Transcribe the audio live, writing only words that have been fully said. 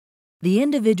The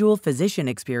individual physician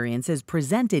experiences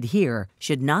presented here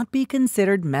should not be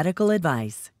considered medical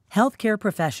advice. Healthcare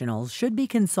professionals should be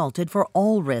consulted for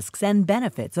all risks and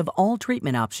benefits of all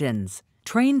treatment options.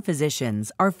 Trained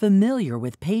physicians are familiar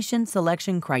with patient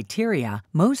selection criteria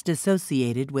most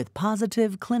associated with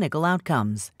positive clinical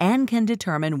outcomes and can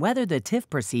determine whether the TIF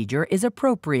procedure is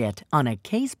appropriate on a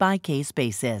case-by-case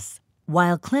basis.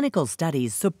 While clinical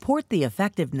studies support the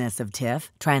effectiveness of TIF,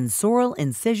 transoral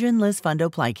incisionless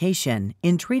fundoplication,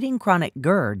 in treating chronic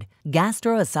GERD,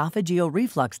 gastroesophageal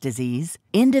reflux disease,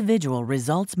 individual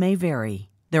results may vary.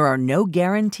 There are no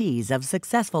guarantees of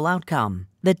successful outcome.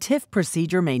 The TIF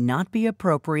procedure may not be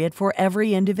appropriate for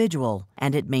every individual,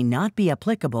 and it may not be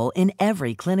applicable in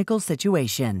every clinical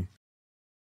situation.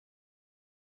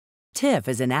 TIF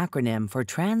is an acronym for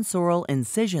transoral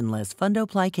incisionless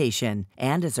fundoplication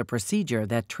and is a procedure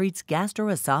that treats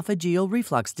gastroesophageal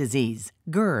reflux disease,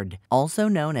 GERD, also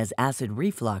known as acid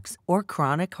reflux or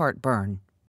chronic heartburn.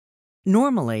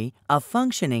 Normally, a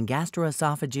functioning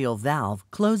gastroesophageal valve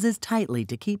closes tightly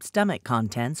to keep stomach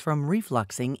contents from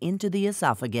refluxing into the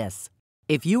esophagus.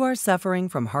 If you are suffering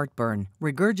from heartburn,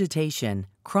 regurgitation,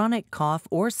 chronic cough,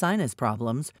 or sinus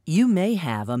problems, you may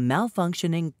have a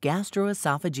malfunctioning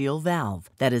gastroesophageal valve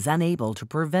that is unable to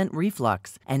prevent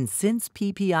reflux, and since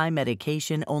PPI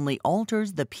medication only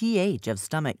alters the pH of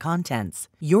stomach contents,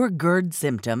 your GERD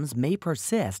symptoms may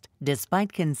persist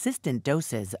despite consistent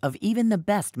doses of even the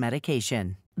best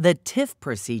medication. The TIF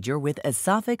procedure with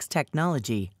esophax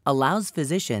technology allows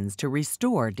physicians to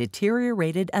restore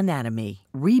deteriorated anatomy,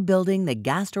 rebuilding the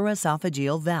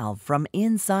gastroesophageal valve from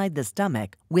inside the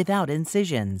stomach without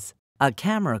incisions. A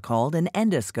camera called an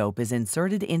endoscope is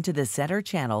inserted into the center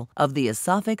channel of the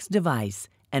esophax device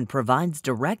and provides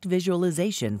direct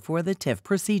visualization for the TIF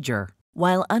procedure.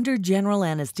 While under general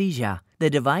anesthesia, the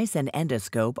device and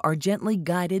endoscope are gently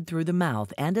guided through the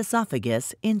mouth and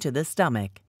esophagus into the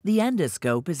stomach. The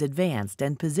endoscope is advanced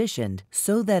and positioned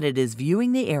so that it is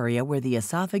viewing the area where the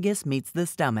esophagus meets the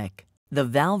stomach. The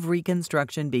valve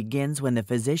reconstruction begins when the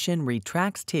physician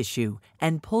retracts tissue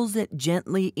and pulls it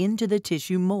gently into the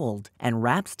tissue mold and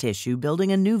wraps tissue,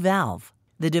 building a new valve.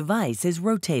 The device is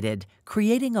rotated,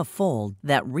 creating a fold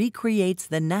that recreates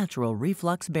the natural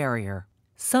reflux barrier.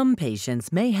 Some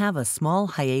patients may have a small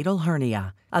hiatal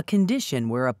hernia, a condition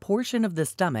where a portion of the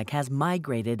stomach has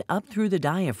migrated up through the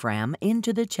diaphragm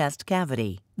into the chest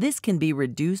cavity. This can be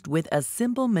reduced with a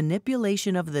simple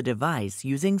manipulation of the device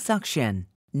using suction.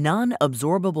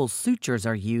 Non-absorbable sutures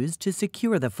are used to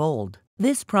secure the fold.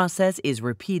 This process is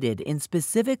repeated in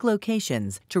specific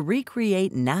locations to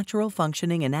recreate natural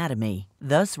functioning anatomy,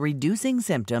 thus reducing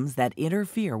symptoms that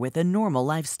interfere with a normal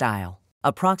lifestyle.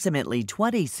 Approximately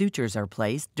 20 sutures are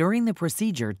placed during the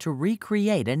procedure to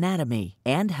recreate anatomy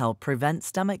and help prevent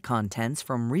stomach contents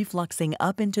from refluxing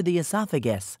up into the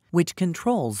esophagus, which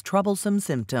controls troublesome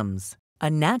symptoms. A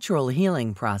natural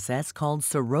healing process called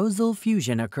serosal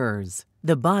fusion occurs.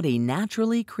 The body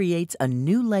naturally creates a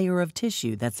new layer of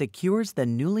tissue that secures the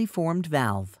newly formed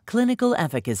valve. Clinical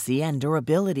efficacy and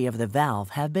durability of the valve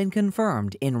have been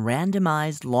confirmed in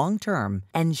randomized long-term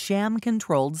and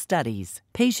sham-controlled studies.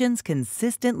 Patients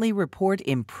consistently report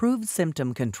improved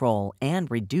symptom control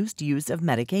and reduced use of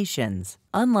medications.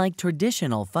 Unlike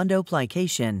traditional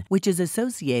fundoplication, which is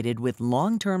associated with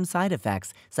long-term side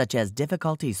effects such as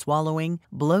difficulty swallowing,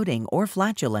 bloating, or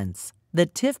flatulence, the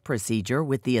TIF procedure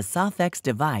with the esophax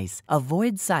device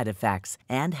avoids side effects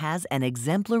and has an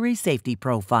exemplary safety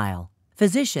profile.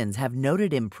 Physicians have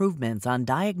noted improvements on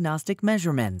diagnostic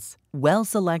measurements.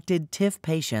 Well-selected TIF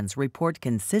patients report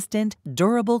consistent,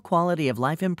 durable quality of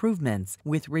life improvements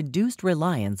with reduced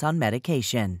reliance on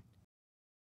medication.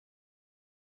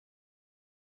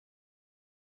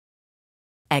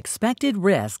 Expected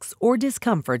risks or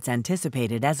discomforts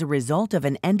anticipated as a result of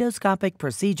an endoscopic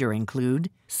procedure include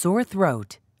sore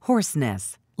throat,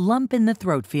 hoarseness, lump in the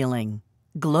throat feeling,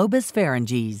 globus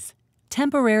pharyngees,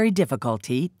 temporary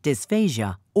difficulty,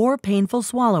 dysphagia, or painful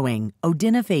swallowing,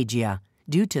 odynophagia,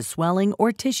 due to swelling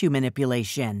or tissue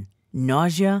manipulation,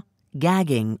 nausea,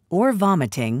 gagging, or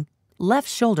vomiting, left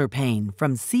shoulder pain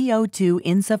from CO2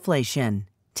 insufflation,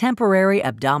 temporary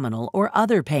abdominal or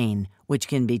other pain, which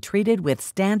can be treated with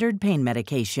standard pain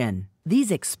medication.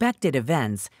 These expected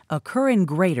events occur in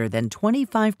greater than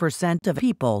 25% of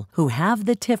people who have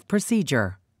the TIF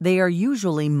procedure. They are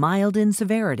usually mild in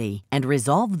severity and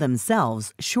resolve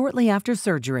themselves shortly after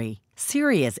surgery.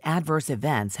 Serious adverse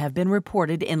events have been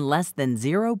reported in less than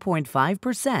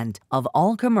 0.5% of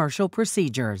all commercial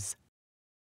procedures.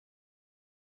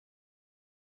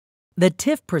 The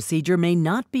TIF procedure may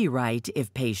not be right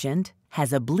if patient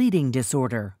has a bleeding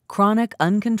disorder, chronic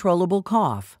uncontrollable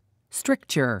cough,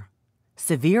 stricture,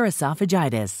 severe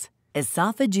esophagitis,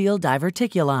 esophageal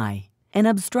diverticuli, an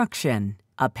obstruction,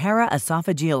 a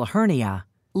paraesophageal hernia,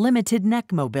 limited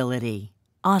neck mobility,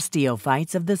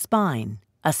 osteophytes of the spine,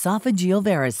 esophageal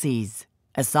varices,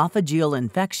 esophageal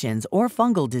infections or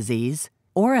fungal disease,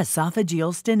 or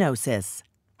esophageal stenosis.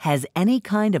 Has any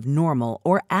kind of normal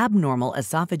or abnormal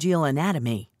esophageal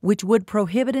anatomy which would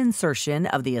prohibit insertion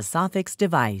of the esophax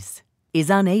device. Is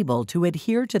unable to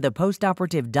adhere to the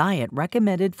postoperative diet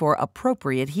recommended for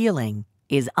appropriate healing.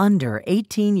 Is under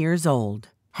 18 years old.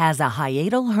 Has a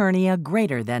hiatal hernia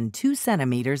greater than 2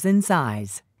 centimeters in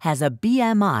size. Has a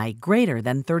BMI greater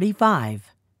than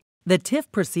 35. The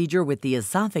TIF procedure with the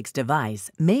esophax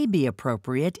device may be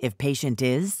appropriate if patient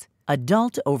is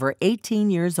adult over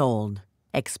 18 years old,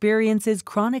 experiences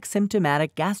chronic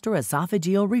symptomatic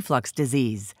gastroesophageal reflux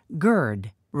disease,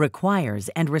 GERD, requires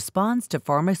and responds to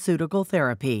pharmaceutical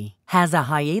therapy, has a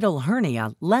hiatal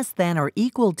hernia less than or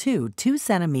equal to 2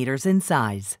 centimeters in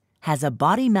size, has a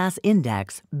body mass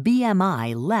index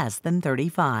BMI less than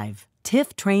 35.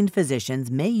 TIF-trained physicians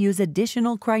may use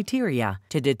additional criteria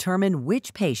to determine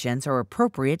which patients are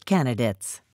appropriate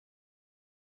candidates.